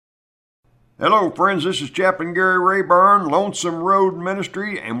Hello, friends. This is Chaplain Gary Rayburn, Lonesome Road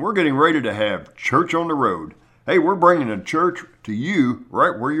Ministry, and we're getting ready to have Church on the Road. Hey, we're bringing a church to you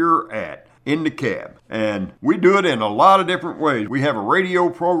right where you're at, in the cab. And we do it in a lot of different ways. We have a radio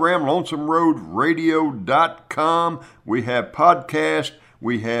program, lonesomeroadradio.com. We have podcasts.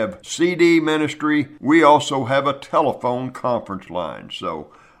 We have CD ministry. We also have a telephone conference line.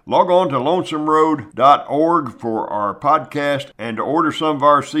 So log on to lonesomeroad.org for our podcast and to order some of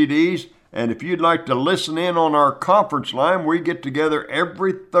our CDs. And if you'd like to listen in on our conference line, we get together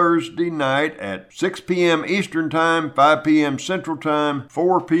every Thursday night at 6 p.m. Eastern Time, 5 p.m. Central Time,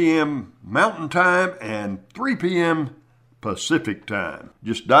 4 p.m. Mountain Time, and 3 p.m. Pacific Time.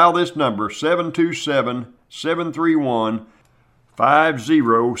 Just dial this number,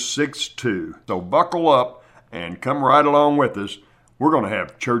 727-731-5062. So buckle up and come right along with us. We're going to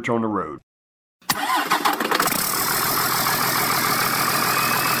have Church on the Road.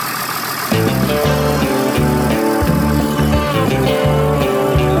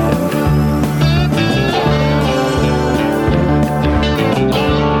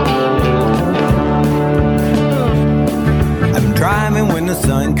 I'm driving when the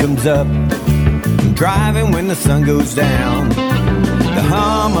sun comes up, I'm driving when the sun goes down. The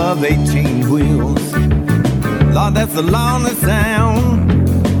hum of 18 wheels, Lord, that's the loneliest sound.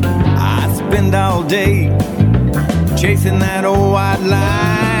 I spend all day chasing that old white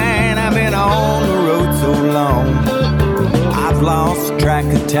line. I've been on the road so long, I've lost track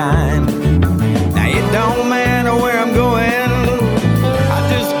of time. Now it don't matter where I'm going, I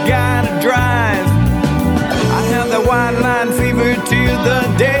just gotta drive. I have the white line fever till the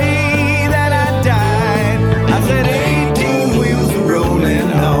day that I died. I said 18 wheels are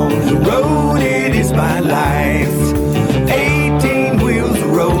rolling on the road, it is my life. 18 wheels are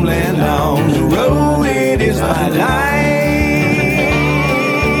rolling on the road, it is my life.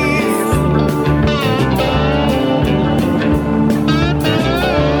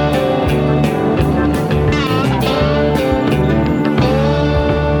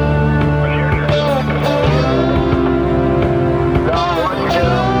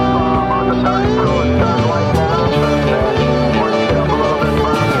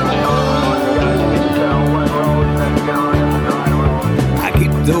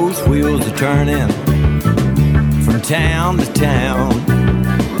 Turning from town to town,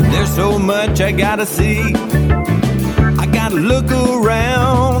 there's so much I gotta see. I gotta look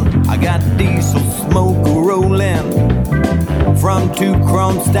around. I got diesel smoke rolling from 2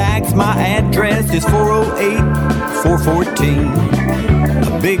 chrome stacks. My address is 408-414,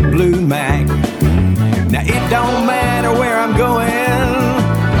 a big blue Mac. Now it don't matter where I'm going,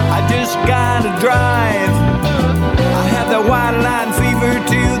 I just gotta drive. I have the white line fever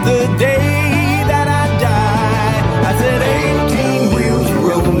till the day that I die. I said 18 wheels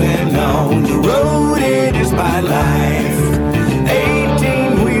rolling on the road, it is my life.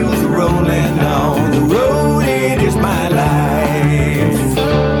 18 wheels rolling on the road, it is my life.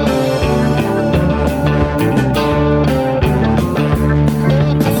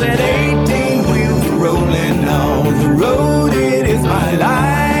 I said 18 wheels rolling on the road, it is my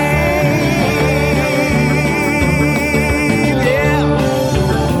life.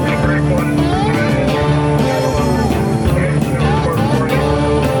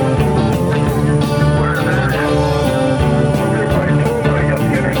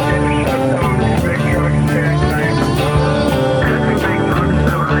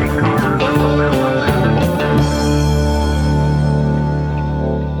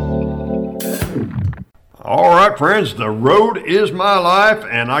 All right, friends, the road is my life,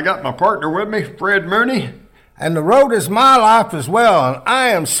 and I got my partner with me, Fred Mooney. And the road is my life as well, and I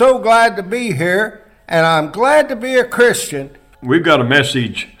am so glad to be here, and I'm glad to be a Christian. We've got a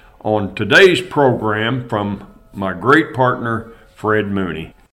message on today's program from my great partner, Fred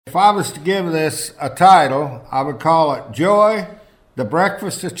Mooney. If I was to give this a title, I would call it Joy, the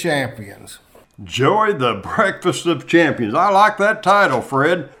Breakfast of Champions. Joy, the Breakfast of Champions. I like that title,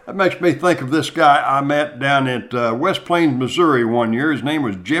 Fred. That makes me think of this guy I met down at West Plains, Missouri one year. His name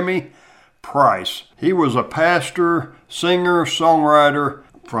was Jimmy Price. He was a pastor, singer, songwriter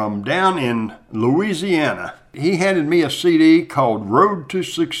from down in Louisiana. He handed me a CD called Road to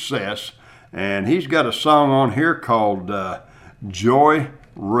Success, and he's got a song on here called Joy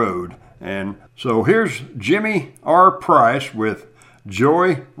Road. And so here's Jimmy R. Price with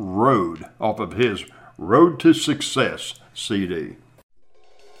Joy Road off of his Road to Success CD.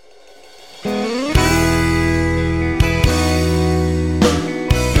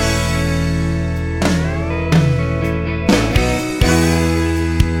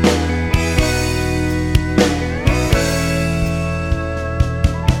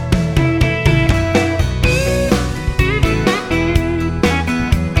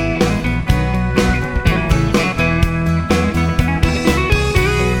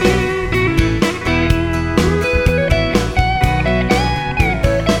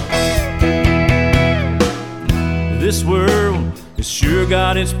 world has sure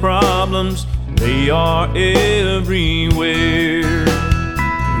got its problems. They are everywhere.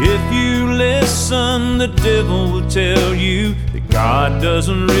 If you listen, the devil will tell you that God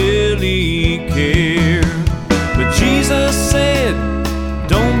doesn't really care. But Jesus said,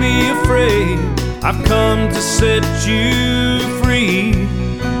 don't be afraid, I've come to set you free.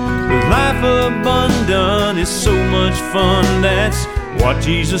 With life abundant is so much fun, that's what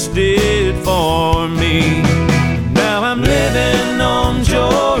Jesus did for me. Now I'm living on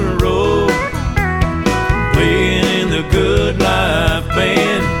Joy Road, playing in the Good Life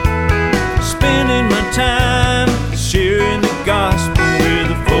Band, spending my time sharing the gospel with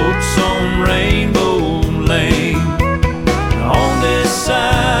the folks on Rainbow Lane. On this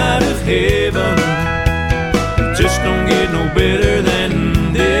side of heaven, it just don't get no better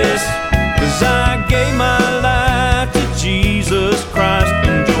than this, 'cause I gave my life to Jesus Christ,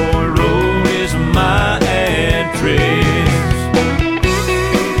 and Joy Road is my address.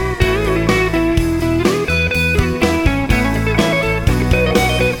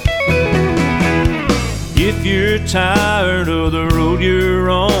 If you're tired of the road you're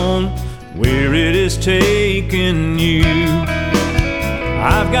on, where it is taking you,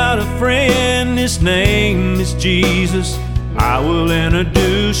 I've got a friend, his name is Jesus, I will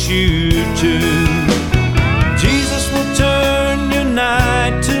introduce you to. Jesus will turn your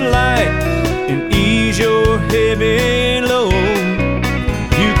night to light and ease your heavy load.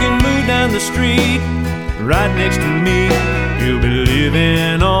 You can move down the street right next to me, you'll be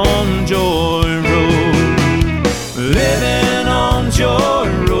living on Joy Road. Living on Joy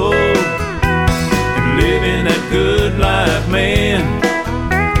Road and living that good life, man.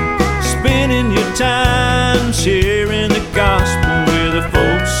 Spending your time sharing the gospel with the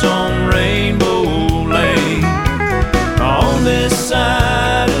folks on Rainbow Lane. On this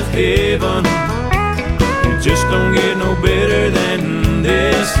side of heaven, it just don't get no better than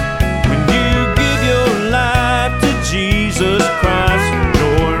this. When you give your life to Jesus Christ,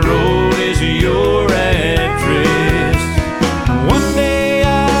 Joy Road is your address. One day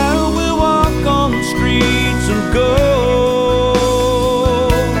I will walk on the streets of gold.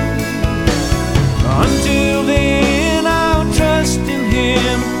 Until then I'll trust in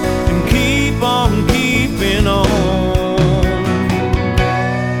Him and keep on keeping on.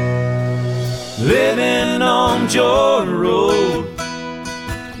 Living on Joy Road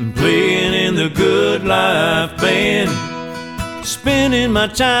and playing in the Good Life Band, spending my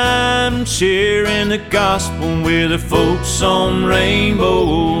time sharing the gospel with the folks on Rainbow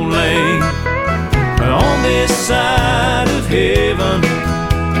Lane. On this side of heaven,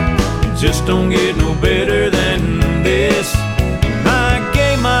 it just don't get no better than this. I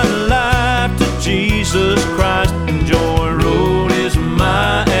gave my life to Jesus Christ, and Joy Road is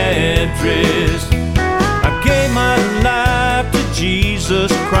my address. I gave my life to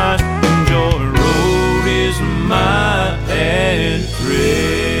Jesus Christ, and Joy Road is my address.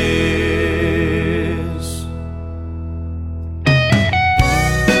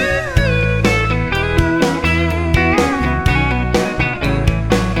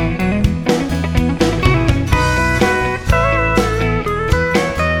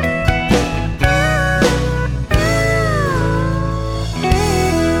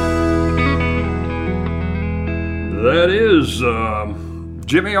 That is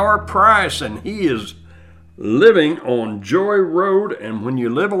Jimmy R. Price, and he is living on Joy Road. And when you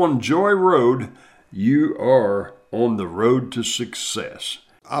live on Joy Road, you are on the road to success.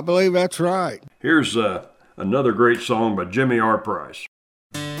 I believe that's right. Here's another great song by Jimmy R. Price.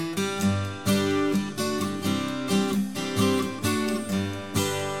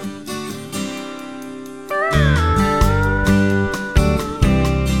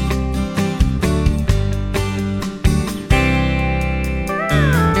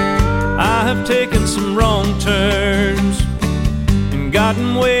 I have taken some wrong turns and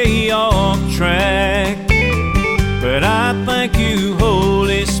gotten way off track, but I thank you,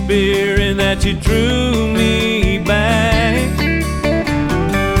 Holy Spirit, that you drew me back.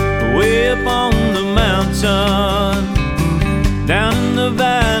 Way up on the mountain, down in the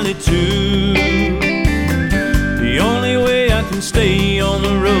valley too. The only way I can stay on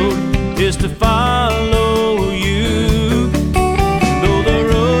the road is to follow you. Though the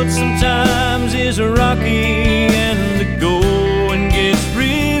road sometimes is rocky and the going gets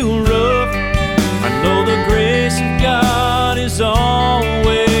real rough, I know the grace of God is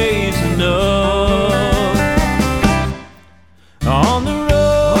always enough. On the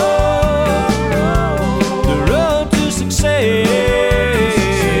road to success,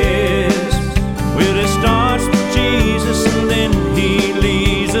 well, it starts with Jesus and then He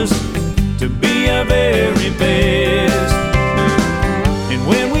leads us to be a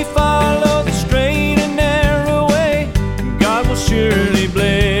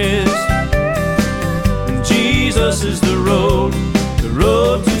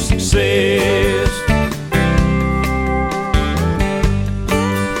success.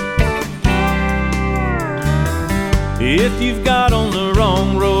 If you've got on the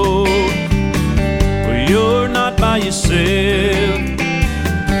wrong road, well, you're not by yourself.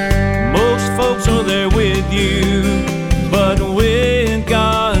 Most folks are there with you, but with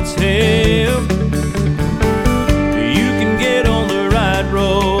God's help, you can get on the right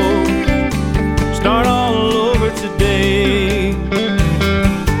road, start all over today.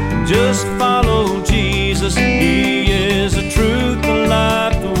 Just follow Jesus, He is the truth, the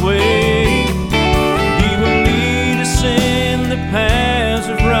life, the way. He will lead us in the paths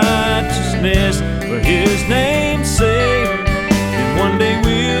of righteousness for His name's sake, and one day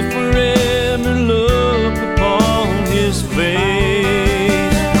we'll forever look upon His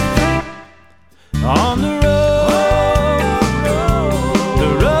face. On the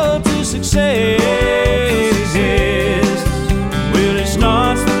road to success, well, it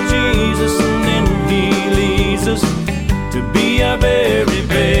starts with Jesus and then He leads us to be our very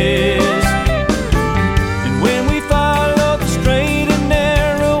best. And when we follow the straight and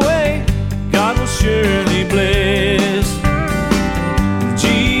narrow way, God will surely bless.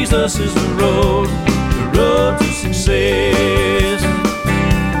 Jesus is the road to success.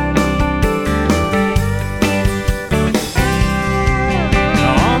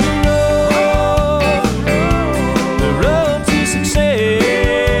 On the road to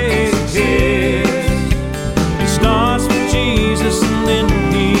success, it starts with Jesus and then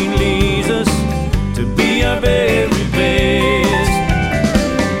He leads us to be our very best.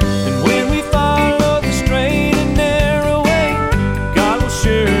 And when we follow the straight and narrow way, God will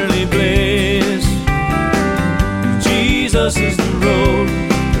surely bless. Jesus is the road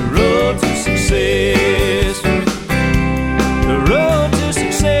to success. The road to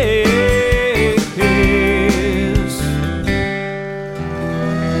success.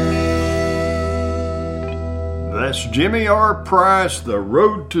 That's Jimmy R. Price, The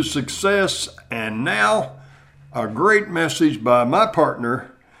Road to Success. And now, a great message by my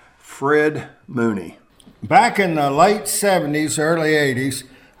partner, Fred Mooney. Back in the late 70s, early 80s,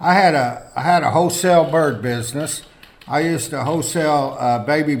 I had a wholesale bird business. I used to wholesale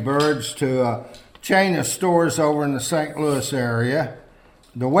baby birds to a chain of stores over in the St. Louis area.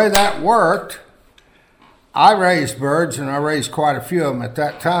 The way that worked, I raised birds, and I raised quite a few of them at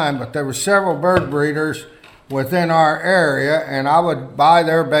that time, but there were several bird breeders within our area, and I would buy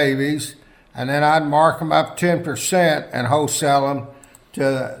their babies, and then I'd mark them up 10% and wholesale them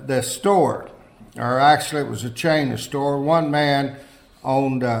to the store. Or actually, it was a chain of store. One man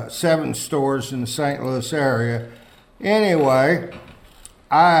owned 7 stores in the St. Louis area. Anyway,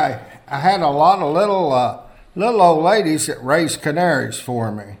 I had a lot of little old ladies that raised canaries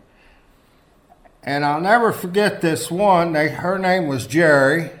for me. And I'll never forget this one. Her name was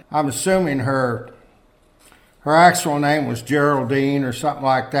Jerry. I'm assuming her actual name was Geraldine or something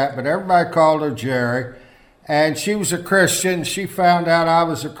like that, but everybody called her Jerry. And she was a Christian. She found out I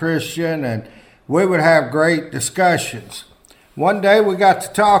was a Christian, and we would have great discussions. One day we got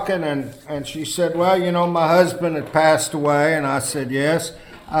to talking, and she said, well, you know, my husband had passed away. And I said, yes.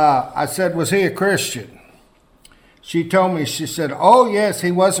 I said, was he a Christian? She told me, she said, oh, yes,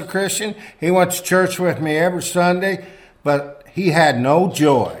 he was a Christian. He went to church with me every Sunday, but he had no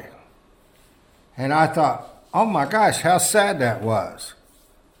joy. And I thought, oh my gosh, how sad that was.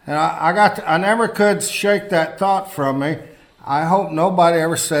 And I never could shake that thought from me. I hope nobody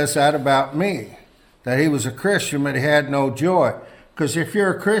ever says that about me, that he was a Christian, but he had no joy. Because if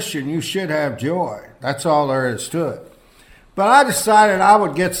you're a Christian, you should have joy. That's all there is to it. But I decided I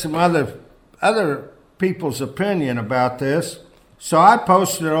would get some other people's opinion about this. So I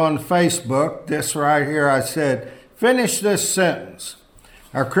posted it on Facebook, this right here. I said, finish this sentence.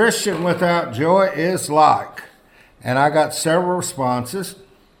 A Christian without joy is like. And I got several responses.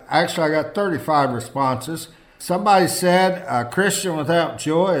 Actually, I got 35 responses. Somebody said a Christian without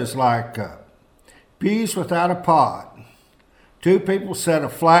joy is like peas without a pod. 2 people said a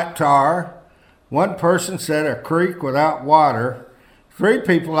flat tire. 1 person said a creek without water. 3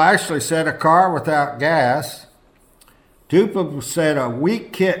 people actually said a car without gas. 2 people said a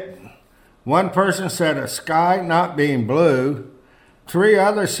weak kitten. 1 person said a sky not being blue. 3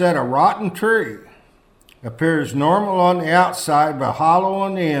 others said a rotten tree. Appears normal on the outside but hollow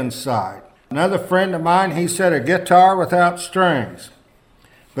on the inside. Another friend of mine, he said a guitar without strings.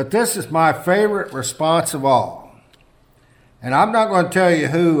 But this is my favorite response of all. And I'm not going to tell you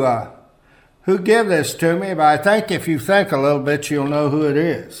who gave this to me, but I think if you think a little bit, you'll know who it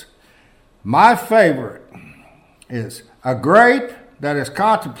is. My favorite is a grape that is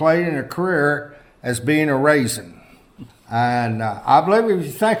contemplating a career as being a raisin. And I believe if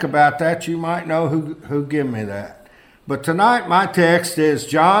you think about that, you might know who gave me that. But tonight my text is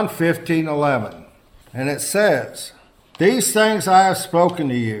John 15:11. And it says, "These things I have spoken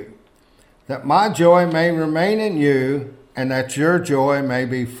to you, that my joy may remain in you, and that your joy may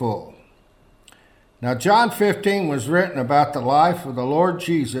be full." Now John 15 was written about the life of the Lord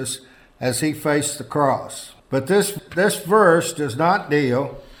Jesus as he faced the cross. But this verse does not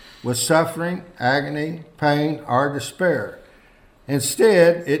deal with suffering, agony, pain, or despair.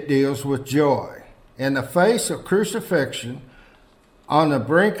 Instead, it deals with joy. In the face of crucifixion, on the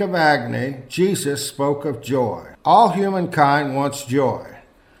brink of agony, Jesus spoke of joy. All humankind wants joy.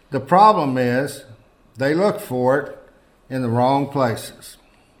 The problem is they look for it in the wrong places.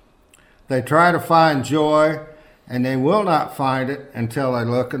 They try to find joy, and they will not find it until they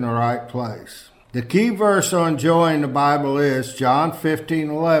look in the right place. The key verse on joy in the Bible is John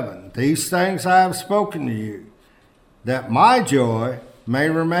 15:11. "These things I have spoken to you, that my joy may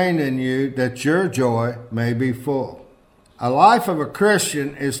remain in you, that your joy may be full." A life of a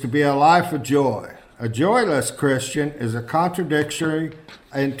Christian is to be a life of joy. A joyless Christian is a contradictory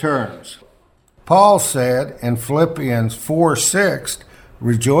in terms. Paul said in Philippians 4:6,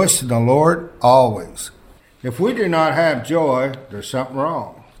 "Rejoice in the Lord always." If we do not have joy, there's something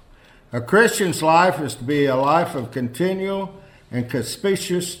wrong. A Christian's life is to be a life of continual and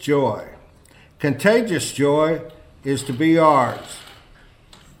conspicuous joy. Contagious joy is to be ours.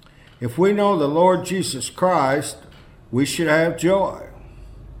 If we know the Lord Jesus Christ, we should have joy.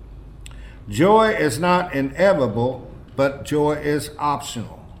 Joy is not inevitable, but joy is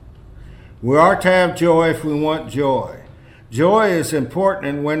optional. We are to have joy if we want joy. Joy is important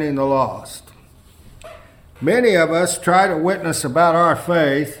in winning the lost. Many of us try to witness about our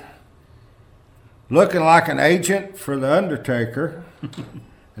faith looking like an agent for the undertaker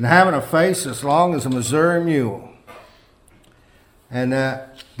and having a face as long as a Missouri mule. And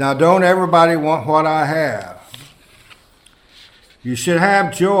now don't everybody want what I have. You should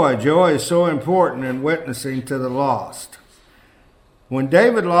have joy. Joy is so important in witnessing to the lost. When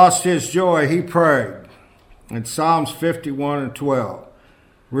David lost his joy, he prayed in Psalms 51:12,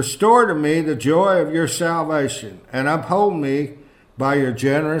 "Restore to me the joy of your salvation, and uphold me by your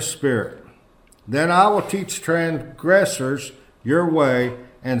generous spirit. Then I will teach transgressors your way,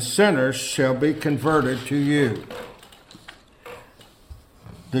 and sinners shall be converted to you."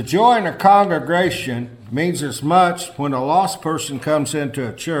 The joy in a congregation means as much when a lost person comes into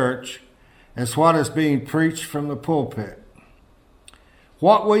a church as what is being preached from the pulpit.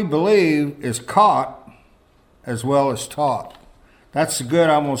 What we believe is caught as well as taught. That's good,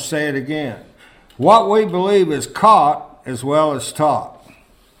 I'm going to say it again. What we believe is caught as well as taught.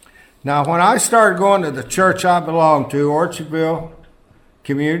 Now, when I started going to the church I belonged to, Orchardville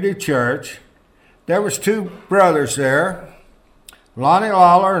Community Church, there was two brothers there, Lonnie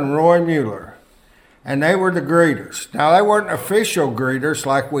Lawler and Roy Mueller, and they were the greeters. Now, they weren't official greeters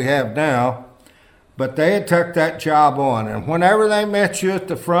like we have now, but they had took that job on. And whenever they met you at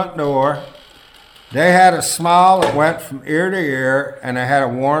the front door, they had a smile that went from ear to ear, and they had a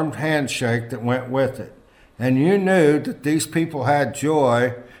warm handshake that went with it. And you knew that these people had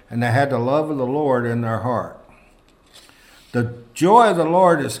joy, and they had the love of the Lord in their heart. The joy of the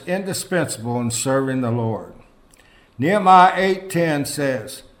Lord is indispensable in serving the Lord. Nehemiah 8:10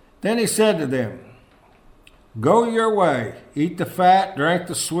 says, "Then he said to them, Go your way, eat the fat, drink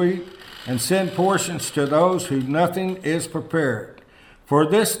the sweet, and send portions to those who nothing is prepared. For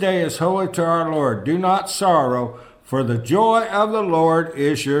this day is holy to our Lord. Do not sorrow, for the joy of the Lord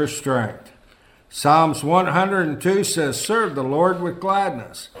is your strength." Psalms 102 says, "Serve the Lord with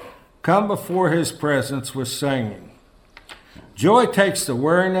gladness. Come before his presence with singing." Joy takes the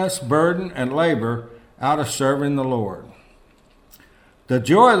weariness, burden, and labor out of serving the Lord. The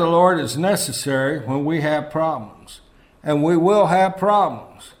joy of the Lord is necessary when we have problems, and we will have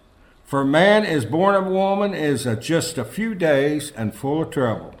problems. For man is born of woman is just a few days and full of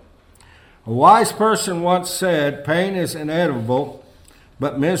trouble. A wise person once said, "Pain is inevitable,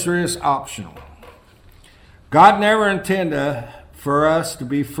 but misery is optional." God never intended for us to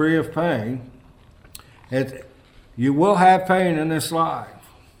be free of pain. You will have pain in this life.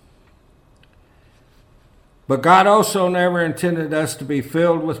 But God also never intended us to be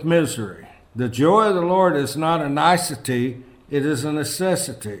filled with misery. The joy of the Lord is not a nicety, it is a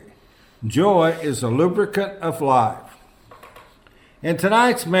necessity. Joy is a lubricant of life. In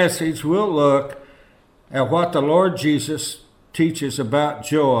tonight's message, we'll look at what the Lord Jesus teaches about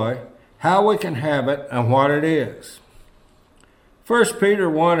joy, how we can have it, and what it is. 1 Peter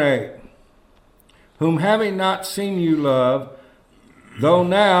 1:8, "Whom having not seen you love, though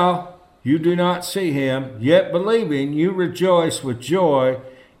now You do not see him, yet believing you rejoice with joy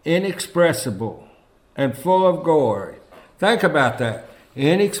inexpressible and full of glory. Think about that.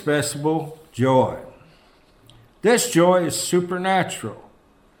 Inexpressible joy. This joy is supernatural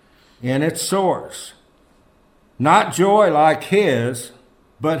in its source. Not joy like his,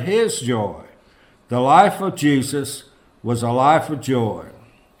 but his joy. The life of Jesus was a life of joy.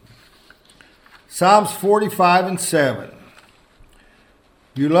 Psalms 45:7.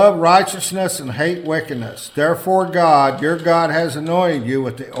 You love righteousness and hate wickedness. Therefore God, your God, has anointed you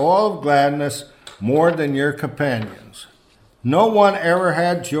with the oil of gladness more than your companions. No one ever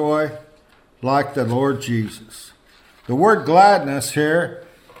had joy like the Lord Jesus. The word gladness here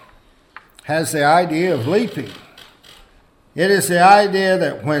has the idea of leaping. It is the idea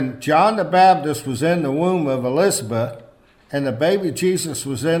that when John the Baptist was in the womb of Elizabeth and the baby Jesus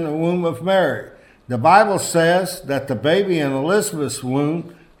was in the womb of Mary, the Bible says that the baby in Elizabeth's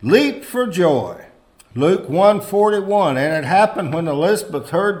womb leaped for joy. Luke 1:41, and it happened when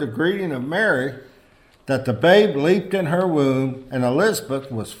Elizabeth heard the greeting of Mary that the babe leaped in her womb, and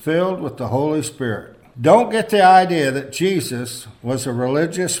Elizabeth was filled with the Holy Spirit. Don't get the idea that Jesus was a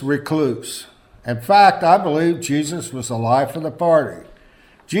religious recluse. In fact, I believe Jesus was the life of the party.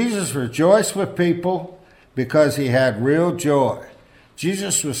 Jesus rejoiced with people because he had real joy.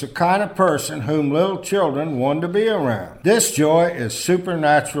 Jesus was the kind of person whom little children wanted to be around. This joy is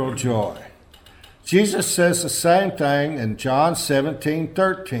supernatural joy. Jesus says the same thing in John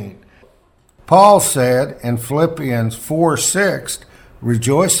 17:13. Paul said in Philippians 4:6,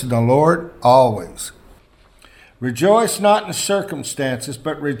 rejoice in the Lord always. Rejoice not in circumstances,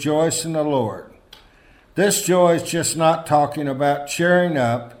 but rejoice in the Lord. This joy is just not talking about cheering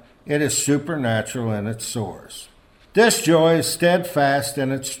up. It is supernatural in its source. This joy is steadfast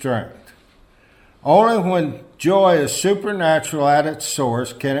in its strength. Only when joy is supernatural at its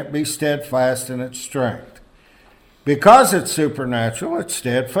source can it be steadfast in its strength. Because it's supernatural, it's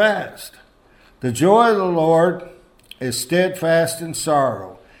steadfast. The joy of the Lord is steadfast in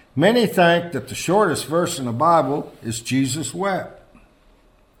sorrow. Many think that the shortest verse in the Bible is Jesus wept.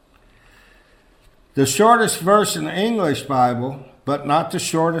 The shortest verse in the English Bible, but not the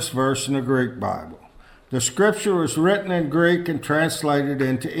shortest verse in the Greek Bible. The scripture was written in Greek and translated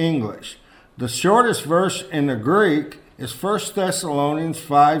into English. The shortest verse in the Greek is 1 Thessalonians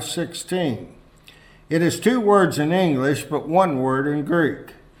 5:16. It is 2 words in English, but 1 word in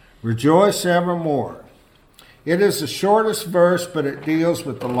Greek. Rejoice evermore. It is the shortest verse, but it deals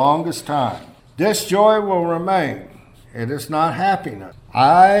with the longest time. This joy will remain. It is not happiness.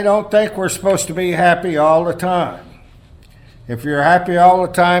 I don't think we're supposed to be happy all the time. If you're happy all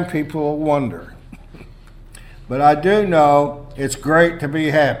the time, people will wonder. But I do know it's great to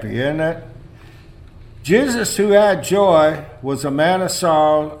be happy, isn't it? Jesus, who had joy, was a man of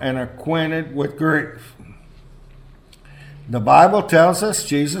sorrow and acquainted with grief. The Bible tells us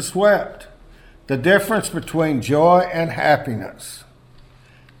Jesus wept. The difference between joy and happiness.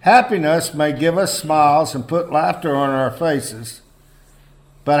 Happiness may give us smiles and put laughter on our faces,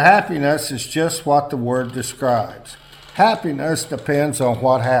 but happiness is just what the word describes. Happiness depends on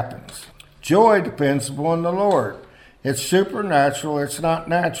what happens. Joy depends upon the Lord. It's supernatural, it's not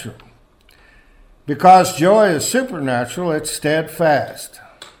natural. Because joy is supernatural, it's steadfast.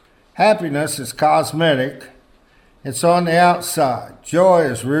 Happiness is cosmetic. It's on the outside. Joy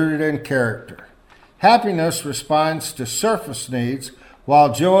is rooted in character. Happiness responds to surface needs,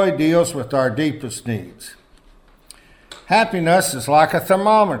 while joy deals with our deepest needs. Happiness is like a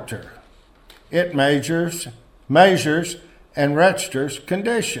thermometer. It measures and registers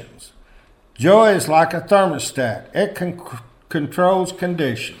conditions. Joy is like a thermostat. It controls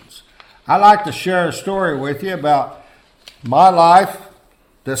conditions. I'd like to share a story with you about my life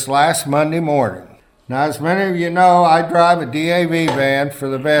this last Monday morning. Now, as many of you know, I drive a DAV van for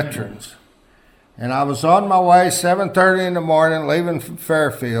the veterans. And I was on my way 7:30 in the morning, leaving from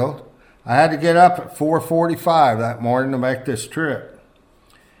Fairfield. I had to get up at 4:45 that morning to make this trip.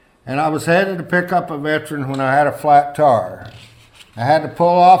 And I was headed to pick up a veteran when I had a flat tire. I had to pull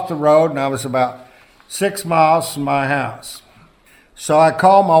off the road, and I was about 6 miles from my house. So I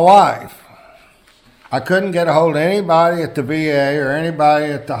called my wife. I couldn't get a hold of anybody at the VA or anybody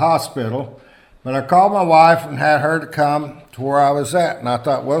at the hospital, but I called my wife and had her to come to where I was at. And I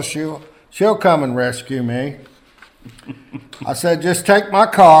thought, well, she'll come and rescue me. I said, just take my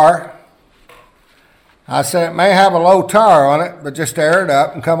car. I said, it may have a low tire on it, but just air it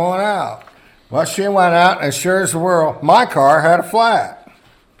up and come on out. Well, she went out, and as sure as the world, my car had a flat.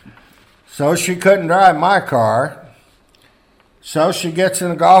 So she couldn't drive my car. So she gets in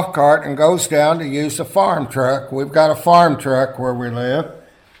the golf cart and goes down to use the farm truck. We've got a farm truck where we live.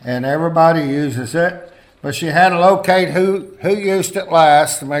 and everybody uses it. But she had to locate who used it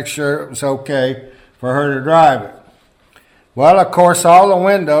last to make sure it was okay for her to drive it. Well, of course, all the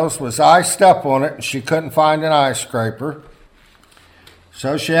windows was iced up on it, and she couldn't find an ice scraper.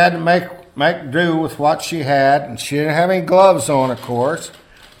 So she had to make do with what she had, and she didn't have any gloves on, of course,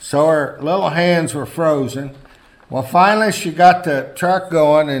 so her little hands were frozen. Well, finally she got the truck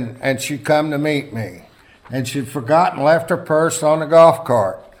going, and she come to meet me, and she'd forgotten left her purse on the golf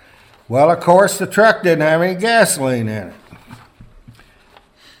cart. Well, of course, the truck didn't have any gasoline in it.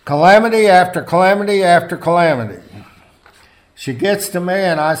 Calamity after calamity after calamity. She gets to me,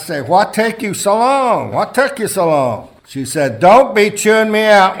 and I say, "What took you so long? What took you so long?" She said, "Don't be chewing me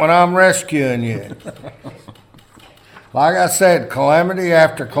out when I'm rescuing you." Like I said, calamity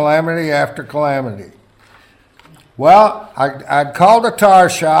after calamity after calamity. Well, I'd called the tire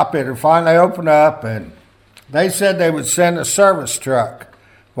shop. It had finally opened up, and they said they would send a service truck.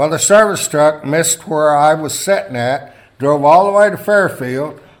 Well, the service truck missed where I was sitting at, drove all the way to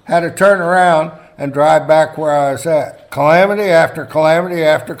Fairfield, had to turn around and drive back where I was at. Calamity after calamity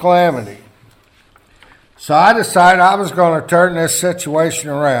after calamity. So I decided I was going to turn this situation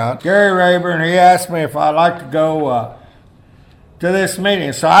around. Gary Rayburn, he asked me if I'd like to go to this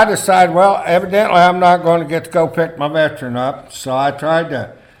meeting. So I decided, well, evidently I'm not going to get to go pick my veteran up. So I tried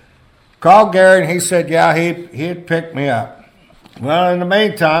to call Gary, and he said, yeah, he'd pick me up. Well, in the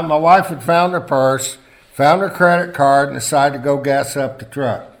meantime, my wife had found her purse, found her credit card, and decided to go gas up the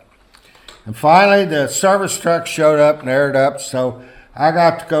truck. And finally, the service truck showed up and aired up, so I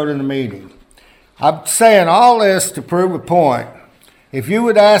got to go to the meeting. I'm saying all this to prove a point. If you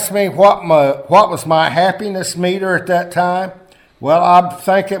would ask me what was my happiness meter at that time, well, I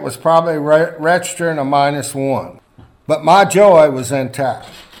think it was probably registering a -1. But my joy was intact,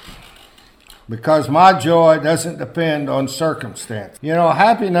 because my joy doesn't depend on circumstance. You know,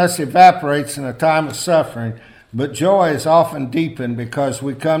 happiness evaporates in a time of suffering, but joy is often deepened because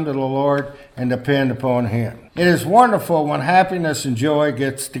we come to the Lord and depend upon Him. It is wonderful when happiness and joy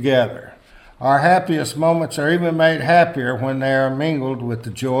gets together. Our happiest moments are even made happier when they are mingled with the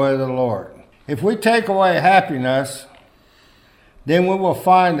joy of the Lord. If we take away happiness, then we will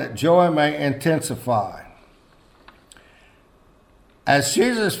find that joy may intensify. As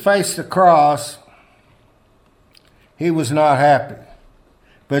Jesus faced the cross, He was not happy.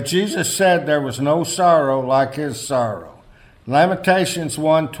 But Jesus said there was no sorrow like His sorrow. Lamentations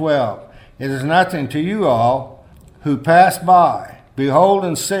 1:12. It is nothing to you all who pass by. Behold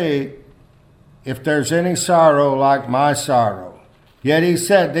and see if there's any sorrow like my sorrow. Yet He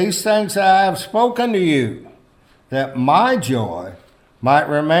said, these things I have spoken to you, that my joy might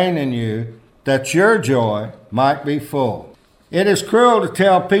remain in you, that your joy might be full. It is cruel to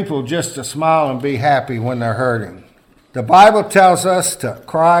tell people just to smile and be happy when they're hurting. The Bible tells us to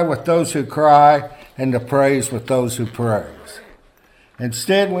cry with those who cry and to praise with those who praise.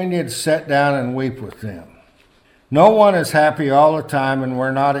 Instead, we need to sit down and weep with them. No one is happy all the time, and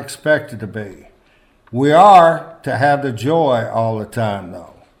we're not expected to be. We are to have the joy all the time,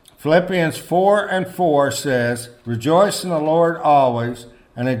 though. Philippians 4:4 says, rejoice in the Lord always,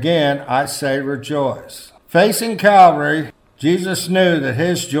 and again I say rejoice. Facing Calvary, Jesus knew that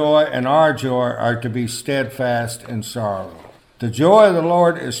His joy and our joy are to be steadfast in sorrow. The joy of the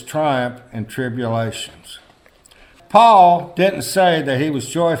Lord is triumph in tribulations. Paul didn't say that he was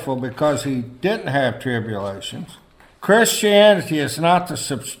joyful because he didn't have tribulations. Christianity is not the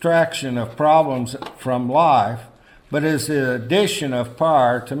subtraction of problems from life, but is the addition of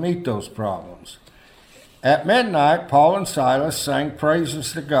power to meet those problems. At midnight, Paul and Silas sang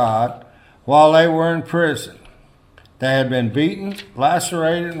praises to God while they were in prison. They had been beaten,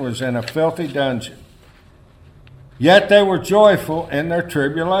 lacerated, and was in a filthy dungeon. Yet they were joyful in their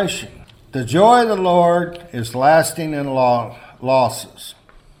tribulation. The joy of the Lord is lasting in losses.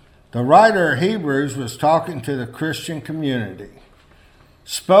 The writer of Hebrews was talking to the Christian community.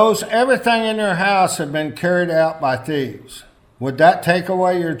 Suppose everything in your house had been carried out by thieves. Would that take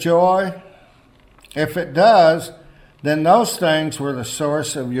away your joy? If it does, then those things were the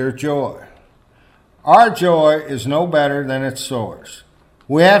source of your joy. Our joy is no better than its source.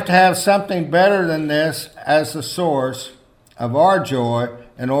 We have to have something better than this as the source of our joy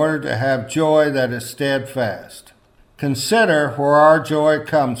in order to have joy that is steadfast. Consider where our joy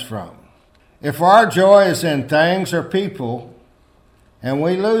comes from. If our joy is in things or people, and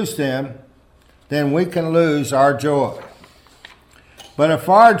we lose them, then we can lose our joy. But if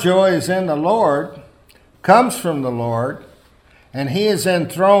our joy is in the Lord, comes from the Lord, and He is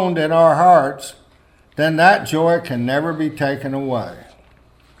enthroned in our hearts, then that joy can never be taken away.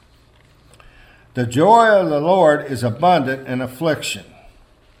 The joy of the Lord is abundant in affliction.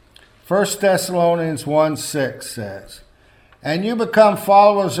 1 Thessalonians 1:6 says, "And you become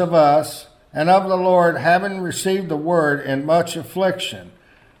followers of us and of the Lord, having received the word in much affliction,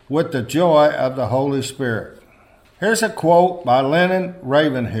 with the joy of the Holy Spirit." Here's a quote by Leonard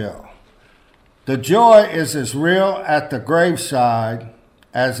Ravenhill. "The joy is as real at the graveside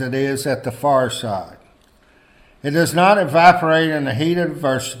as it is at the fireside. It does not evaporate in the heat of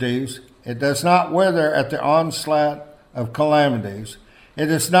adversities. It does not wither at the onslaught of calamities. It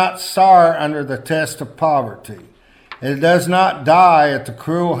does not sour under the test of poverty. It does not die at the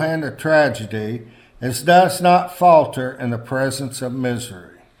cruel hand of tragedy. It does not falter in the presence of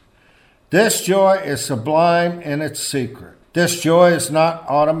misery. This joy is sublime in its secret. This joy is not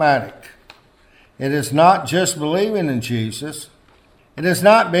automatic. It is not just believing in Jesus. It is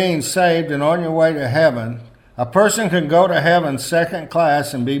not being saved and on your way to heaven. A person can go to heaven second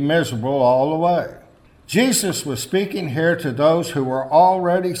class and be miserable all the way. Jesus was speaking here to those who were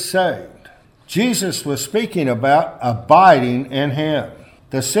already saved. Jesus was speaking about abiding in him.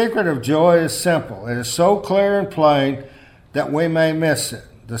 The secret of joy is simple. It is so clear and plain that we may miss it.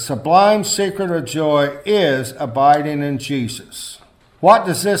 The sublime secret of joy is abiding in Jesus. What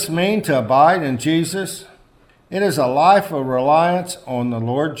does this mean to abide in Jesus? It is a life of reliance on the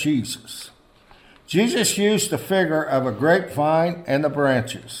Lord Jesus. Jesus used the figure of a grapevine and the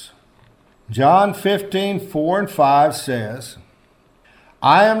branches. John 15:4 and 5 says,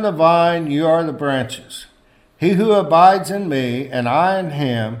 "I am the vine, you are the branches. He who abides in me and I in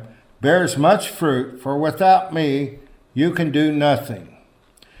him bears much fruit, for without me you can do nothing."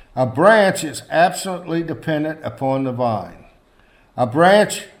 A branch is absolutely dependent upon the vine. A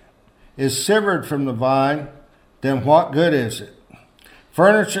branch is severed from the vine, then what good is it?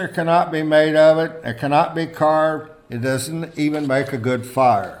 Furniture cannot be made of it. It cannot be carved. It doesn't even make a good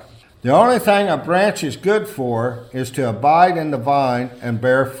fire. The only thing a branch is good for is to abide in the vine and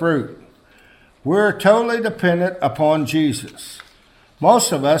bear fruit. We're totally dependent upon Jesus.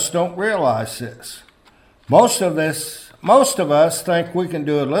 Most of us don't realize this. Most of us think we can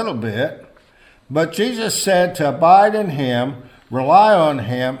do a little bit, but Jesus said to abide in him, rely on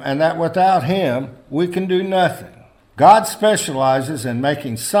him, and that without him, we can do nothing. God specializes in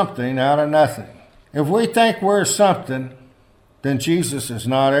making something out of nothing. If we think we're something, then Jesus is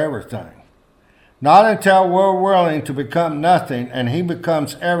not everything. Not until we're willing to become nothing and he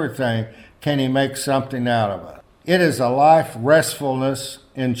becomes everything can he make something out of it. It is a life restfulness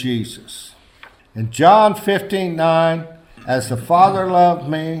in Jesus. In John 15:9, "As the Father loved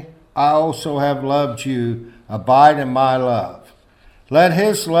me, I also have loved you. Abide in my love. Let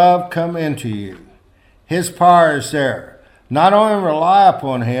his love come into you." His power is there. Not only rely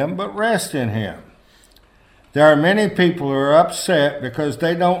upon him, but rest in him. There are many people who are upset because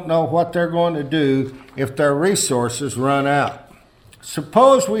they don't know what they're going to do if their resources run out.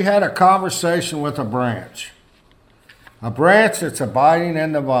 Suppose we had a conversation with a branch that's abiding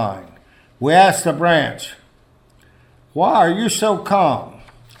in the vine. We asked the branch, "Why are you so calm?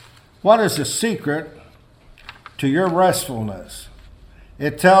 What is the secret to your restfulness?"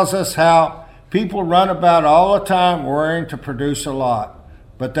 It tells us how people run about all the time worrying to produce a lot,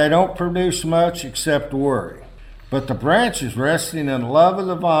 but they don't produce much except worry. But the branch is resting in the love of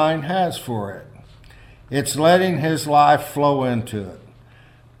the vine has for it. It's letting his life flow into it.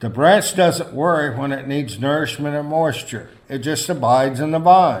 The branch doesn't worry when it needs nourishment or moisture. It just abides in the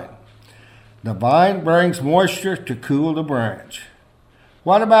vine. The vine brings moisture to cool the branch.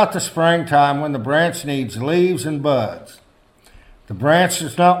 What about the springtime when the branch needs leaves and buds? The branch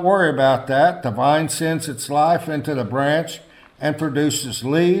does not worry about that. The vine sends its life into the branch and produces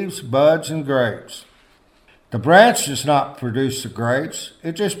leaves, buds, and grapes. The branch does not produce the grapes.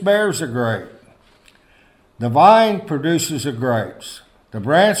 It just bears a grape. The vine produces the grapes. The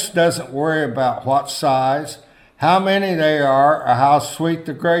branch doesn't worry about what size, how many they are, or how sweet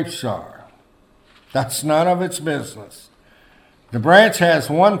the grapes are. That's none of its business. The branch has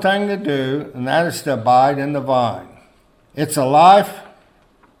one thing to do, and that is to abide in the vine. It's a life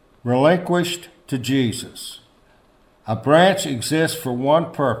relinquished to Jesus. A branch exists for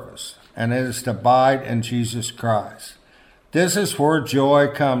one purpose, and it is to abide in Jesus Christ. This is where joy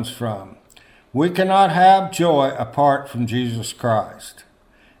comes from. We cannot have joy apart from Jesus Christ.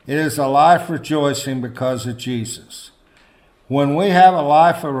 It is a life rejoicing because of Jesus. When we have a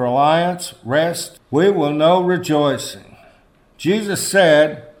life of reliance, rest, we will know rejoicing. Jesus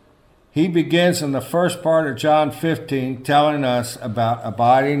said, he begins in the first part of John 15 telling us about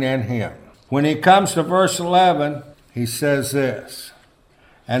abiding in him. When he comes to verse 11, he says this,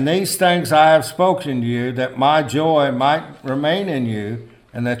 "And these things I have spoken to you, that my joy might remain in you,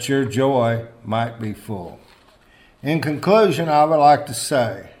 and that your joy might be full." In conclusion, I would like to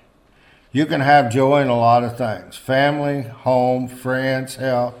say, You can have joy in a lot of things: family, home, friends,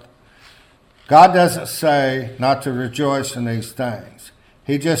 health. God doesn't say not to rejoice in these things.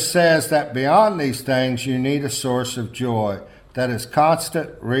 He just says that beyond these things, you need a source of joy that is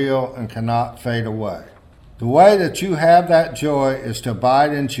constant, real, and cannot fade away. The way that you have that joy is to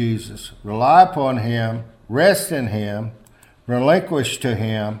abide in Jesus, rely upon Him, rest in Him, relinquish to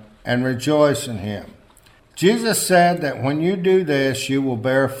Him, and rejoice in Him. Jesus said that when you do this, you will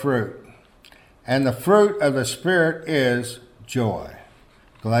bear fruit. And the fruit of the Spirit is joy.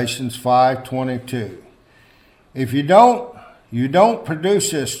 Galatians 5:22. If you don't produce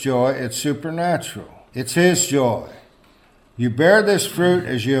this joy, it's supernatural. It's His joy. You bear this fruit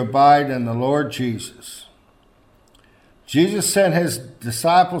as you abide in the Lord Jesus. Jesus sent His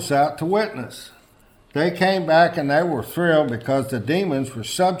disciples out to witness. They came back and they were thrilled because the demons were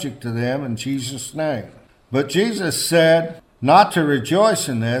subject to them in Jesus' name. But Jesus said not to rejoice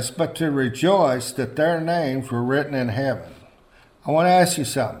in this, but to rejoice that their names were written in heaven. I want to ask you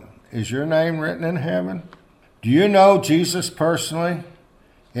something. Is your name written in heaven? Do you know Jesus personally?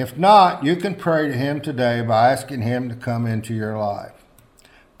 If not, you can pray to Him today by asking Him to come into your life.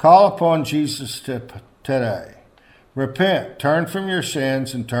 Call upon Jesus today. Repent, turn from your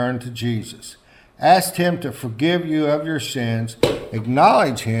sins, and turn to Jesus. Ask Him to forgive you of your sins.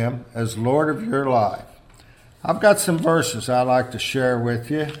 Acknowledge Him as Lord of your life. I've got some verses I'd like to share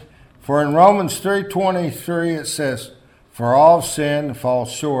with you. For in Romans 3:23 it says, "For all sin and fall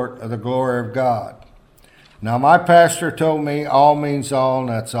short of the glory of God." Now my pastor told me all means all, and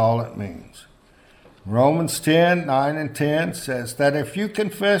that's all it means. Romans 10:9 and 10 says that if you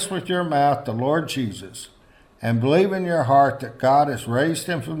confess with your mouth the Lord Jesus and believe in your heart that God has raised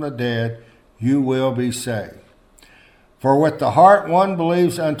Him from the dead, you will be saved. For with the heart one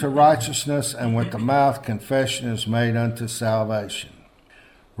believes unto righteousness, and with the mouth confession is made unto salvation.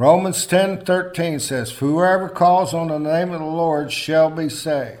 Romans 10:13 says, "Whoever calls on the name of the Lord shall be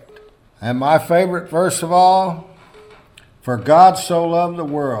saved." And my favorite verse of all, "For God so loved the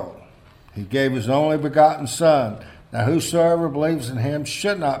world, He gave His only begotten Son, that whosoever believes in Him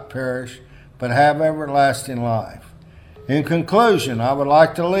should not perish, but have everlasting life." In conclusion, I would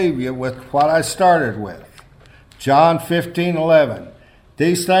like to leave you with what I started with. John 15:11.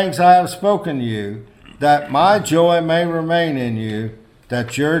 "These things I have spoken to you, that my joy may remain in you,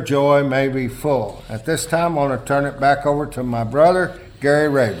 that your joy may be full." At this time, I want to turn it back over to my brother, Gary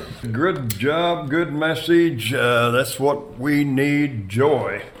Rayburn. Good job, good message. That's what we need,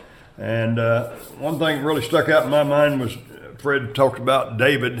 joy. And one thing really stuck out in my mind was Fred talked about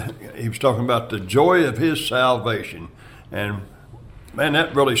David. He was talking about the joy of his salvation. And man,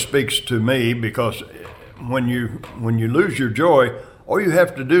 that really speaks to me, because when you lose your joy, all you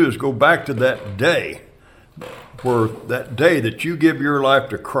have to do is go back to that day, where that day that you give your life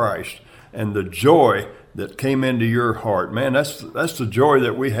to Christ and the joy that came into your heart. Man, that's the joy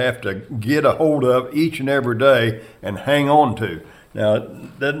that we have to get a hold of each and every day and hang on to. Now,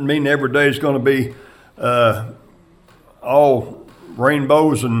 it doesn't mean every day is going to be all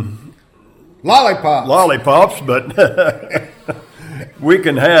rainbows and lollipops, but we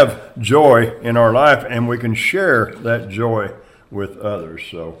can have joy in our life, and we can share that joy with others.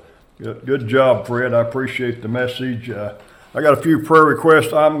 So good job, Fred. I appreciate the message. I got a few prayer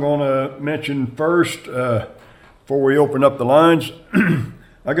requests I'm going to mention first before we open up the lines.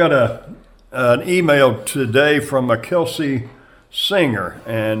 I got an email today from a Kelsey Singer,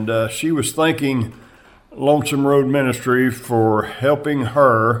 and she was thanking Lonesome Road Ministry for helping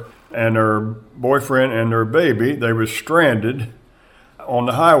her and her boyfriend and their baby. They were stranded on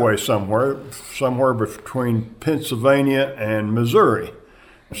the highway somewhere between Pennsylvania and Missouri.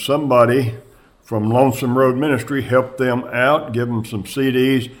 Somebody from Lonesome Road Ministry helped them out, give them some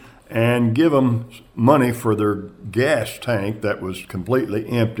CDs, and give them money for their gas tank that was completely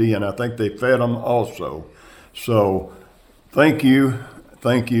empty, and I think they fed them also. So thank you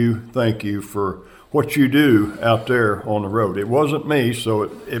for what you do out there on the road. It wasn't me, so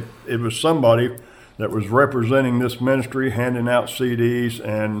it was somebody that was representing this ministry, handing out CDs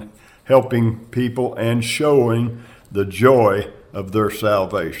and helping people and showing the joy of their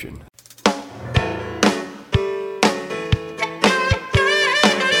salvation.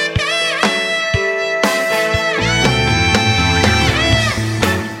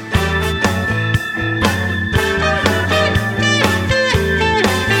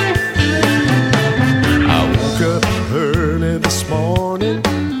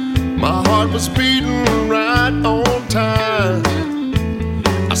 Was beating right on time.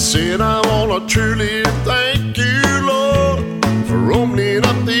 I said I wanna truly thank you, Lord, for opening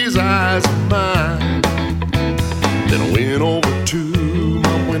up these eyes of mine. Then I went over to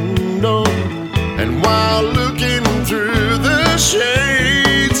my window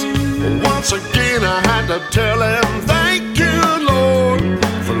tell him thank you, Lord,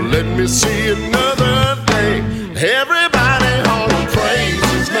 for letting me see another day. Everybody ought to praise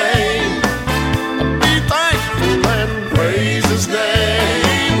his name. Be thankful and praise his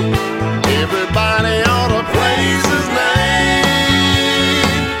name. Everybody ought to praise his name.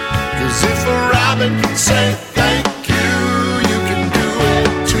 'Cause if a robin can say thank you, you can do it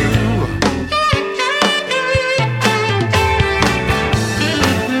too.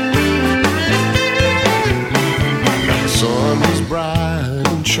 The sun was bright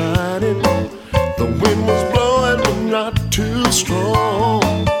and shining. The wind was blowing but not too strong.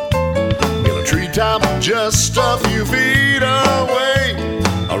 In a treetop just a few feet away,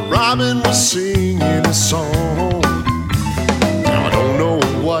 a robin was singing a song. Now I don't know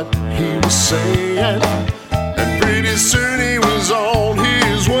what he was saying, and pretty soon he was on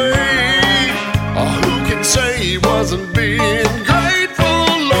his way. Who can say he wasn't being grateful,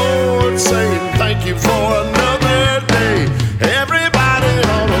 Lord, saying thank you for another day. Everybody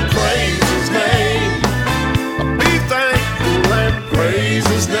ought to praise his name. Be thankful and praise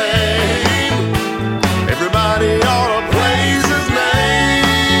his name. Everybody ought to praise his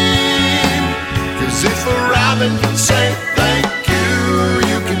name. 'Cause if a robin can say thank you,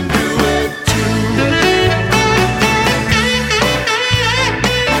 you can do it too.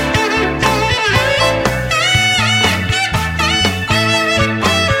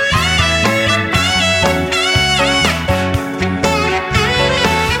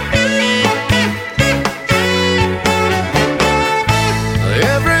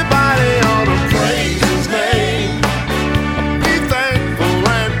 Everybody ought to praise his name. Be thankful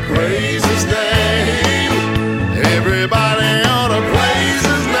and praise his name. Everybody ought to praise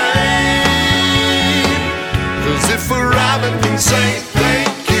his name. 'Cause if a robin can say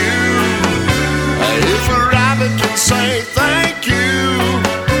thank you, if a robin can say thank you,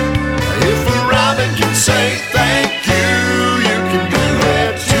 if a robin can say thank you, you can do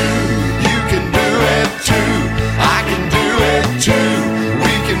it too. You can do it too. I can do it too.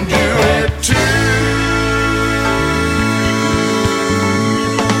 We can do it too.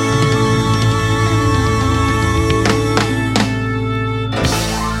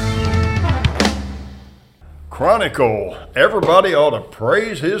 Chronicle. Everybody ought to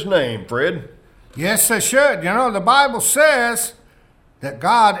praise his name, Fred. Yes, they should. You know, the Bible says that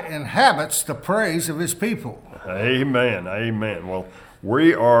God inhabits the praise of his people. Amen. Amen. Well,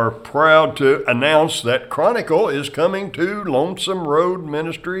 we are proud to announce that Chronicle is coming to Lonesome Road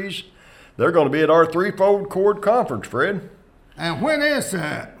Ministries. They're going to be at our Threefold Chord Conference, Fred. And when is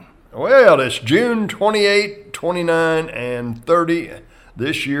that? Well, it's June 28, 29, and 30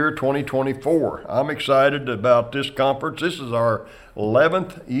 this year, 2024. I'm excited about this conference. This is our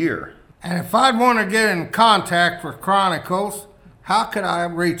 11th year. And if I'd want to get in contact with Chronicles, how could I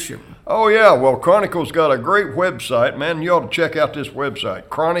reach him? Oh, yeah. Well, Chronicle's got a great website, man. You ought to check out this website,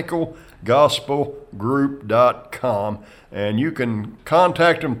 chroniclegospelgroup.com. And you can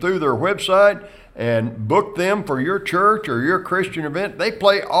contact them through their website and book them for your church or your Christian event. They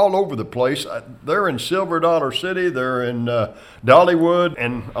play all over the place. They're in Silver Dollar City. They're in Dollywood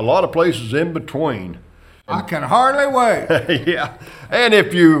and a lot of places in between. I can hardly wait. Yeah. And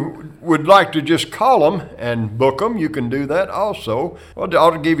if you would like to just call them and book them, you can do that also. Well,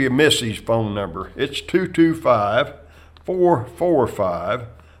 I'll give you Missy's phone number. It's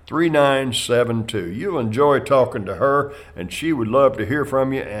 225-445-3972. You'll enjoy talking to her, and she would love to hear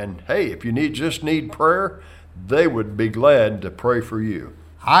from you. And hey, if you just need prayer, they would be glad to pray for you.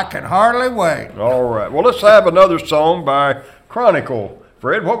 I can hardly wait. All right. Well, let's have another song by Chronicle.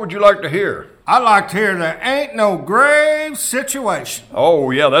 Fred, what would you like to hear? I'd like to hear There Ain't No Grave Situation.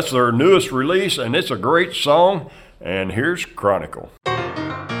 Oh, yeah, that's their newest release, and it's a great song. And here's Chronicle. A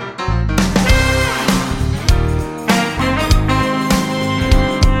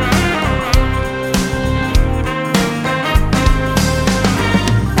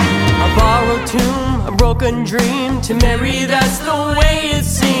borrowed tomb, a broken dream. To Mary, that's the way it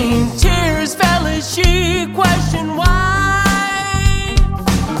seemed. Tears fell as she questioned why.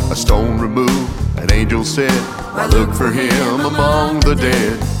 A stone removed, an angel said, I look for him among the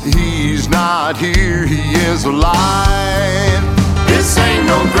dead. He's not here, he is alive. This ain't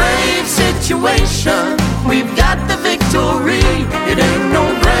no grave situation. We've got the victory. It ain't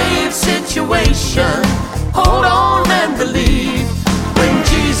no grave situation. Hold on and believe. When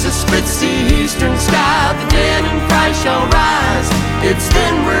Jesus splits the eastern sky, the dead in Christ shall rise. It's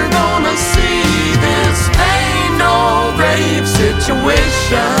then we're gonna see this ain't no grave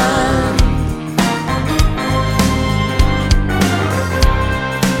situation.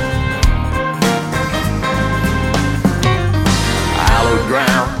 Hallowed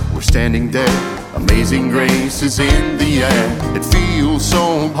ground, we're standing there. Amazing grace is in the air. It feels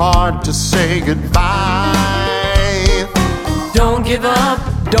so hard to say goodbye. Don't give up,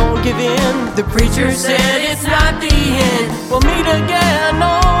 don't give in. The preacher said it's not the end. We'll meet again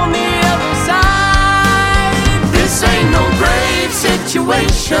on the other side. This ain't no grave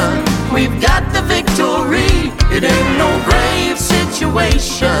situation. We've got the victory. It ain't no grave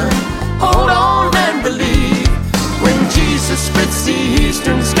situation. Hold on and believe. When Jesus splits the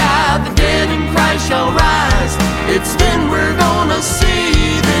eastern sky, the dead in Christ shall rise. It's then we're gonna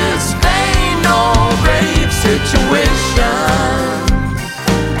see this ain't no grave situation.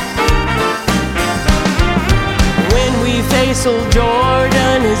 When we face old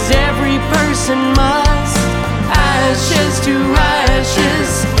Jordan, as every person must, ashes to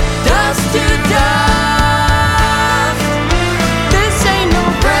ashes, dust to dust. This ain't no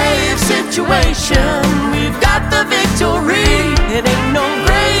grave situation. We've got the victory. It ain't no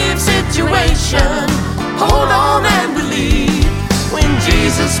grave situation. Hold on and believe. When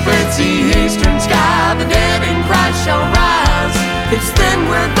Jesus splits the eastern sky, the dead in Christ shall rise. It's then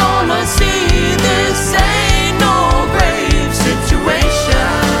we're gonna see this ain't no grave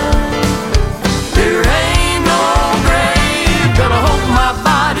situation. There ain't no grave gonna hold my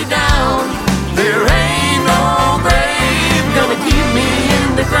body down. There ain't no grave gonna keep me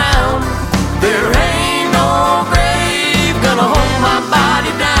in the ground. There ain't no grave gonna hold my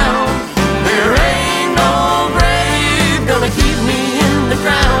body down. There ain't no grave gonna keep me in the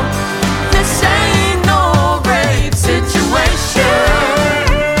ground. This ain't no grave situation.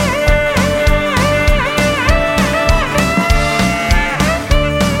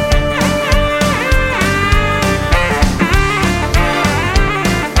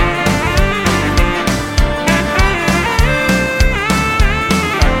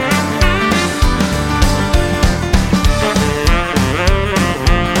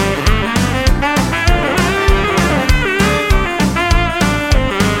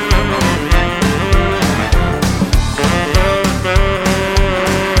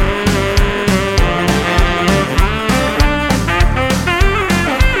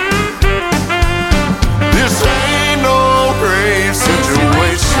 This ain't no grave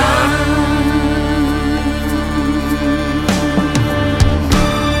situation.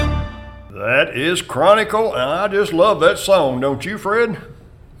 That is Chronicle, and I just love that song, don't you, Fred?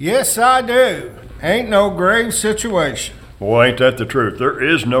 Yes, I do. Ain't no grave situation. Boy, ain't that the truth. There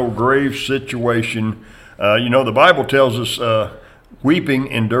is no grave situation. The Bible tells us weeping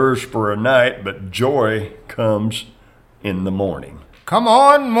endures for a night, but joy comes in the morning. Come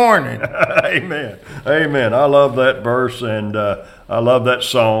on, morning. Amen. Amen. I love that verse, and I love that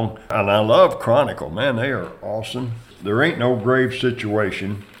song, and I love Chronicle. Man, they are awesome. There ain't no grave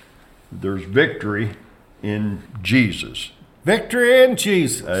situation. There's victory in Jesus. Victory in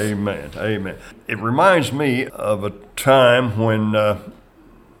Jesus. Amen. Amen. It reminds me of a time when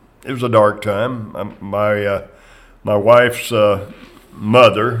it was a dark time. My wife's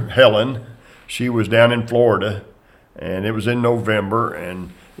mother, Helen, she was down in Florida, and it was in November,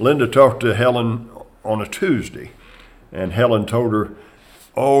 and Linda talked to Helen on a Tuesday, and Helen told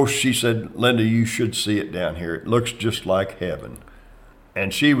her, she said, Linda, you should see it down here. It looks just like heaven.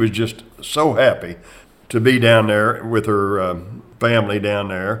 And she was just so happy to be down there with her family down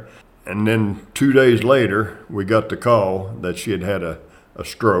there. And then 2 days later, we got the call that she had had a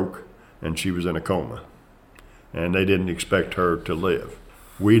stroke and she was in a coma. And they didn't expect her to live.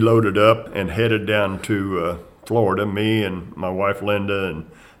 We loaded up and headed down to Florida, me and my wife Linda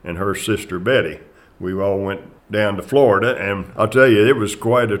and her sister Betty. We all went down to Florida, and I'll tell you, it was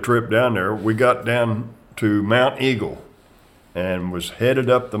quite a trip down there. We got down to Mount Eagle and was headed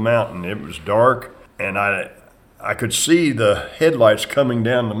up the mountain. It was dark, and I could see the headlights coming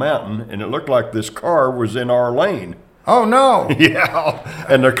down the mountain, and it looked like this car was in our lane. Oh, no. Yeah,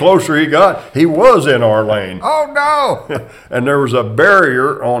 and the closer he got, he was in our lane. Oh, no. And there was a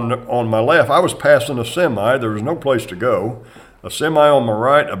barrier on my left. I was passing a semi. There was no place to go. A semi on my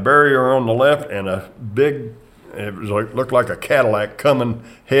right, a barrier on the left, and a big, looked like a Cadillac coming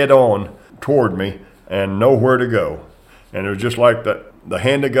head on toward me and nowhere to go. And it was just like the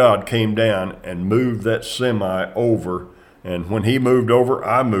hand of God came down and moved that semi over. And when he moved over,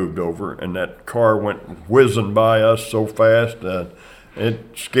 I moved over. And that car went whizzing by us so fast, it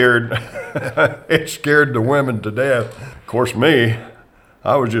scared the women to death. Of course, me,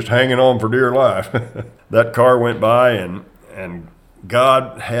 I was just hanging on for dear life. That car went by, and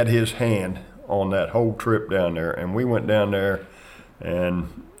God had his hand on that whole trip down there. And we went down there,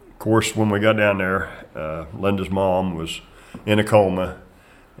 and of course, when we got down there, Linda's mom was in a coma,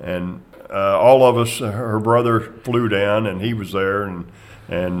 and all of us, her brother flew down, and he was there,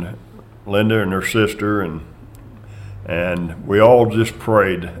 and Linda and her sister, and we all just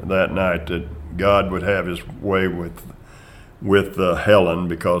prayed that night that God would have his way with Helen,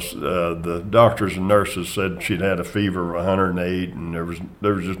 because the doctors and nurses said she'd had a fever of 108, and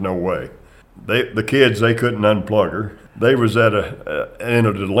there was just no way. The kids, they couldn't unplug her. They was in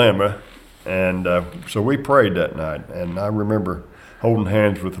a dilemma, and so we prayed that night. And I remember holding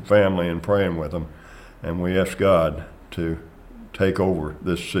hands with the family and praying with them, and we asked God to take over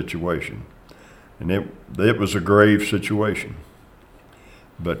this situation. And it was a grave situation.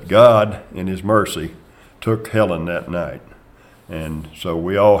 But God, in his mercy, took Helen that night. And so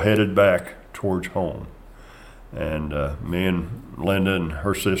we all headed back towards home. And me and Linda and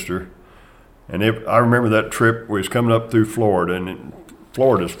her sister. And I remember that trip, we was coming up through Florida, and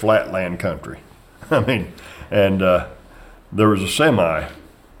Florida's flatland country. I mean, and there was a semi.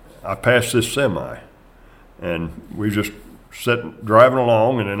 I passed this semi, and we just driving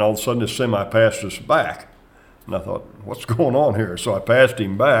along, and then all of a sudden this semi passed us back. And I thought, what's going on here? So I passed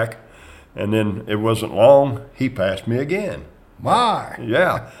him back, and then it wasn't long, he passed me again. My.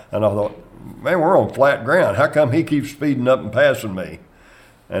 Yeah, and I thought, man, we're on flat ground. How come he keeps speeding up and passing me?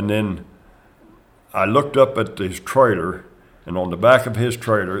 And then I looked up at his trailer, and on the back of his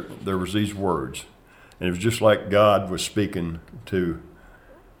trailer, there was these words. And it was just like God was speaking to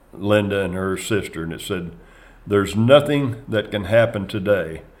Linda and her sister, and it said, "There's nothing that can happen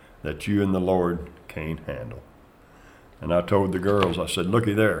today that you and the Lord can't handle." And I told the girls, I said,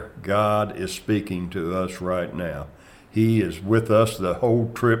 looky there, God is speaking to us right now. He is with us the whole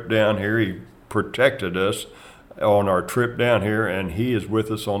trip down here. He protected us on our trip down here, and he is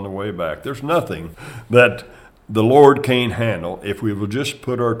with us on the way back. There's nothing that the Lord can't handle. If we will just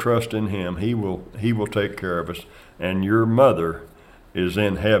put our trust in him, he will take care of us. And your mother is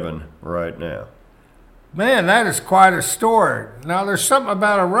in heaven right now. Man, that is quite a story. Now, there's something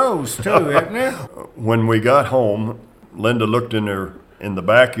about a rose, too, isn't there? When we got home, Linda looked in the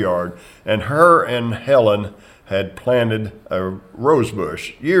backyard, and her and Helen had planted a rose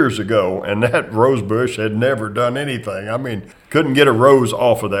bush years ago, and that rose bush had never done anything. I mean, couldn't get a rose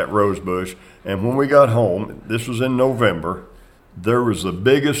off of that rose bush. And when we got home, this was in November, there was the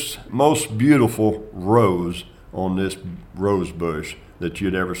biggest, most beautiful rose on this rose bush that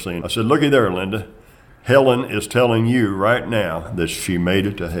you'd ever seen. I said, looky there, Linda. Helen is telling you right now that she made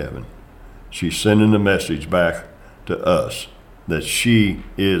it to heaven. She's sending a message back to us that she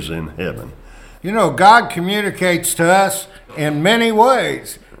is in heaven. You know, God communicates to us in many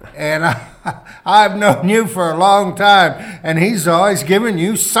ways. And I've known you for a long time, and he's always given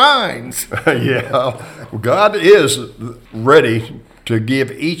you signs. Yeah, God is ready to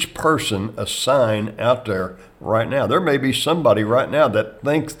give each person a sign out there right now. There may be somebody right now that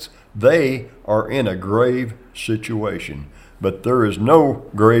thinks they are in a grave situation, but there is no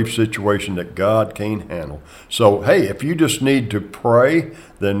grave situation that God can't handle. So, hey, if you just need to pray,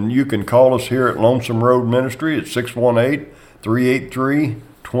 then you can call us here at Lonesome Road Ministry at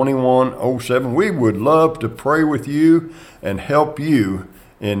 618-383-2107. We would love to pray with you and help you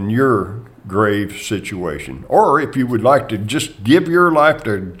in your grave situation. Or if you would like to just give your life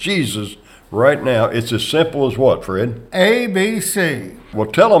to Jesus right now, it's as simple as what, Fred? ABC. Well,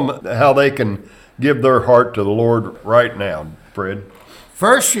 tell them how they can give their heart to the Lord right now, Fred.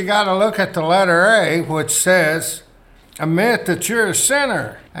 First, you got to look at the letter A, which says, admit that you're a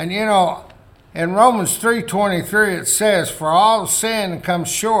sinner. And you know, in Romans 3:23, it says, for all sin comes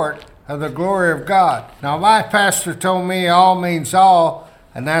short of the glory of God. Now, my pastor told me all means all,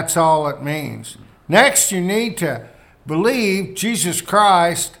 and that's all it means. Next, you need to believe Jesus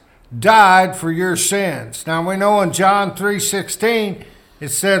Christ died for your sins. Now, we know in John 3:16, it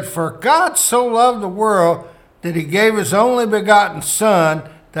said, for God so loved the world that he gave his only begotten Son,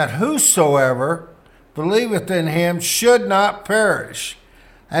 that whosoever believeth in him should not perish.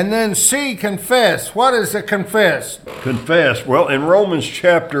 And then C, confess. What is to confess? Confess. Well, in Romans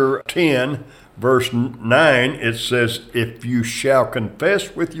chapter 10, verse 9, it says, if you shall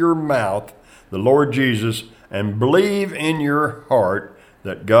confess with your mouth the Lord Jesus and believe in your heart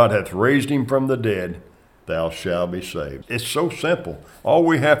that God hath raised him from the dead, thou shalt be saved. It's so simple. All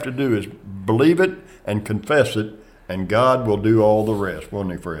we have to do is believe it and confess it, and God will do all the rest,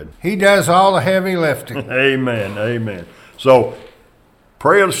 won't he, Fred? He does all the heavy lifting. Amen, amen. So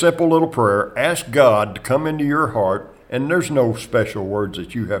pray a simple little prayer. Ask God to come into your heart, and there's no special words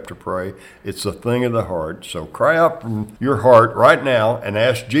that you have to pray. It's a thing of the heart. So cry out from your heart right now and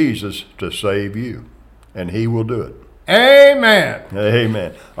ask Jesus to save you, and he will do it. Amen.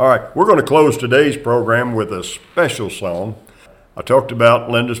 Amen. All right, we're going to close today's program with a special song. I talked about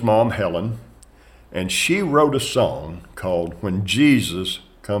Linda's mom, Helen, and she wrote a song called When Jesus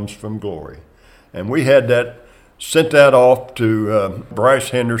Comes from Glory. And we had sent that off to Bryce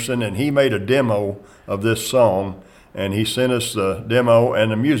Henderson, and he made a demo of this song, and he sent us the demo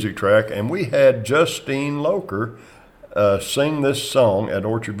and the music track, and we had Justine Loker sing this song at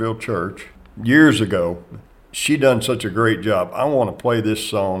Orchardville Church years ago. She done such a great job. I want to play this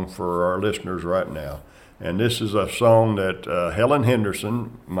song for our listeners right now. And this is a song that Helen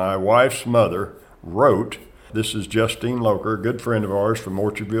Henderson, my wife's mother, wrote. This is Justine Loker, a good friend of ours from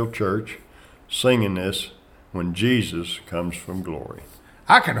Orchardville Church, singing this, When Jesus Comes from Glory.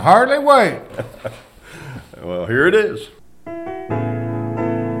 I can hardly wait. Well, here it is.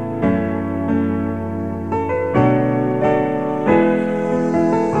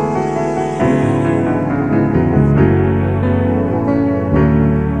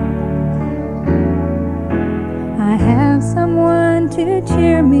 I have someone to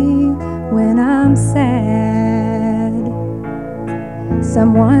cheer me when I'm sad,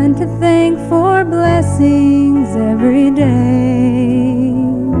 someone to thank for blessings every day.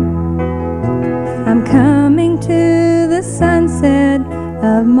 I'm coming to the sunset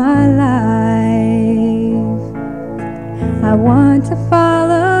of my life. I want to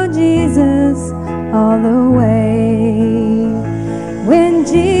follow Jesus all the way. When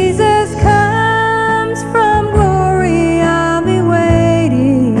Jesus comes from glory, I'll be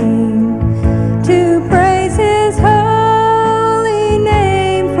waiting to praise his holy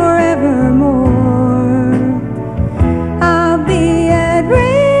name forevermore. I'll be at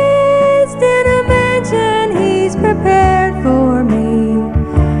rest in a mansion he's prepared for me.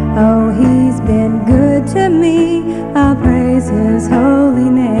 Oh, he's been good to me. I'll praise his holy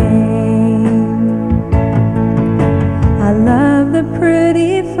name. I love the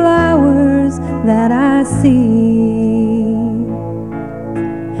pretty flowers that I see,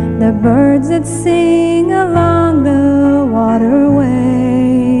 the birds that sing along the waterway,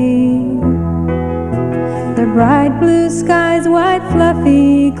 the bright blue skies, white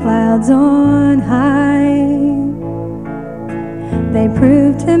fluffy clouds on high. They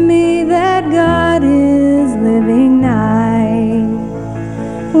prove to me that God is living nigh.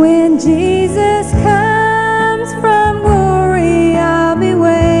 When Jesus comes from glory, I'll be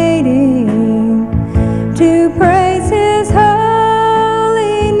waiting to praise his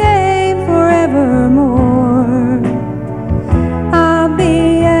holy name forevermore. I'll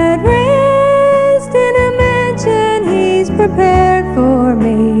be at rest in a mansion he's prepared for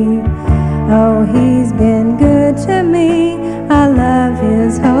me. Oh, he's been good to me. I love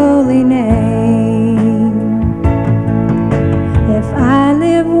his holy name. If I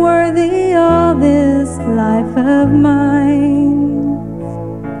live worthy all this life of mine,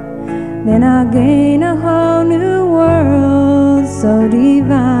 then I'll gain a whole new world so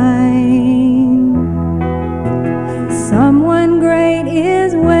divine. Someone great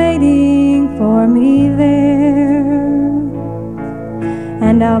is waiting for me there,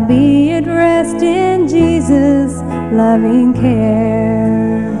 and I'll be at rest in Jesus' loving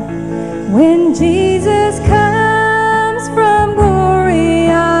care. When Jesus comes from glory,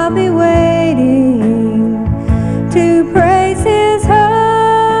 I'll be waiting to praise his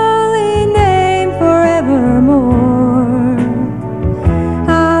holy name forevermore.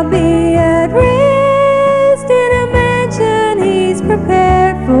 I'll be at rest in a mansion he's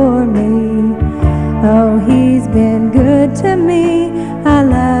prepared for me. Oh, he's been good to me. I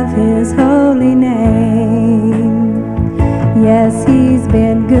love his holy name. Yes, he's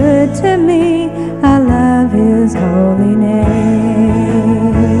been good to me. I love his holy name.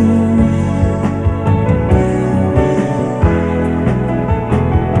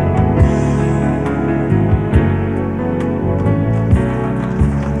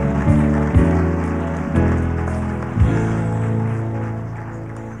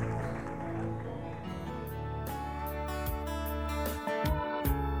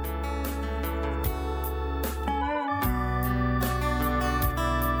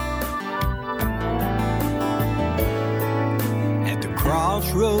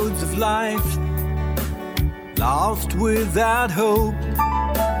 Crossroads of life, lost without hope,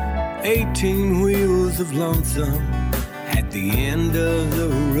 18 wheels of lonesome at the end of the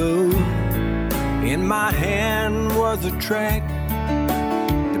road. In my hand was a tract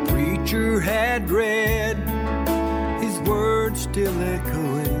the preacher had read, his words still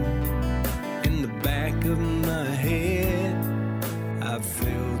echoing in the back of my head. I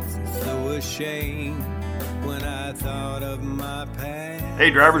felt so ashamed when I thought of my past. Hey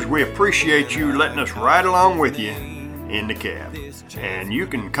drivers, we appreciate you letting us ride along with you in the cab. And you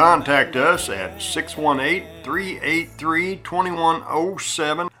can contact us at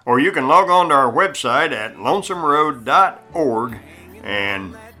 618-383-2107, or you can log on to our website at lonesomeroad.org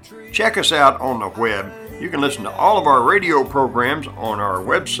And check us out on the web. You can listen to all of our radio programs on our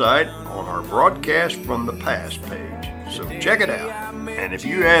website on our Broadcast from the Past page. So check it out. And if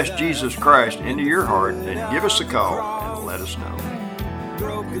you ask Jesus Christ into your heart, then give us a call and let us know.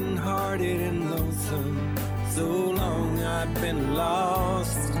 Broken hearted and lonesome, so long I've been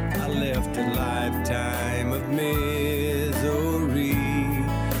lost. I left a lifetime of misery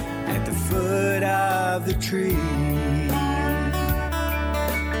at the foot of the tree.